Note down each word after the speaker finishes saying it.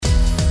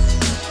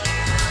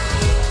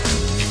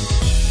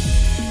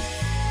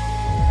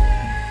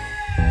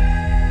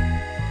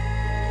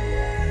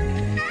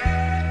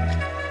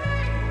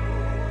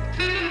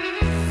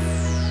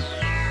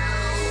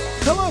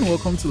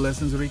welcome to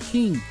Lessons with a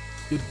King,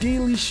 your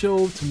daily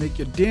show to make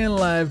your day in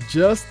life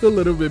just a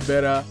little bit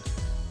better.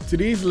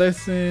 Today's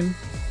lesson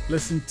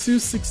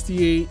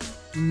 268,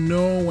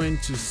 know when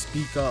to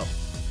speak up.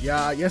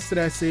 Yeah,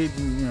 yesterday I said,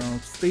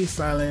 stay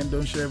silent,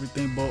 don't share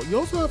everything, but you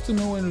also have to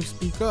know when to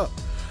speak up.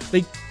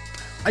 Like,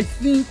 I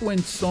think when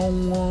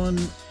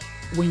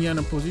you're in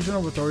a position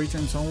of authority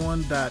and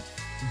someone that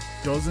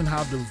doesn't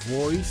have the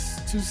voice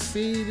to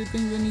say the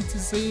things they need to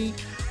say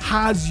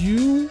has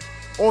you,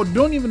 or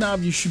don't even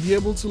have, you should be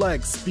able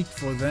to speak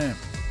for them,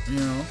 be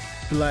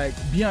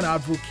an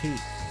advocate,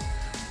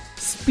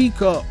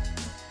 speak up,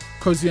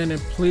 because you're in a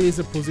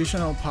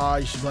position of power.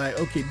 You should be like,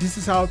 okay, this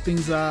is how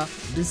things are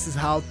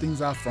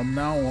from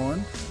now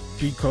on,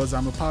 because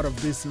I'm a part of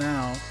this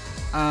now.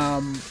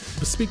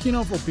 But speaking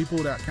up for people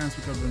that can't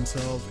speak up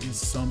themselves is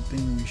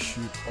something we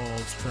should all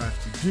strive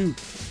to do.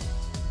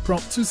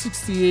 Prompt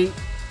 268,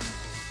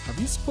 have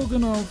you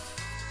spoken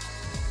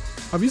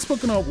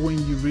up when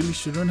you really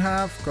shouldn't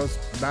have? Because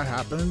that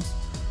happens.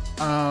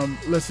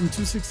 Lesson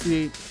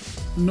 268,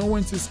 know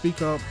when to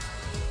speak up.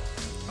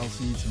 I'll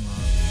see you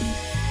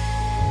tomorrow.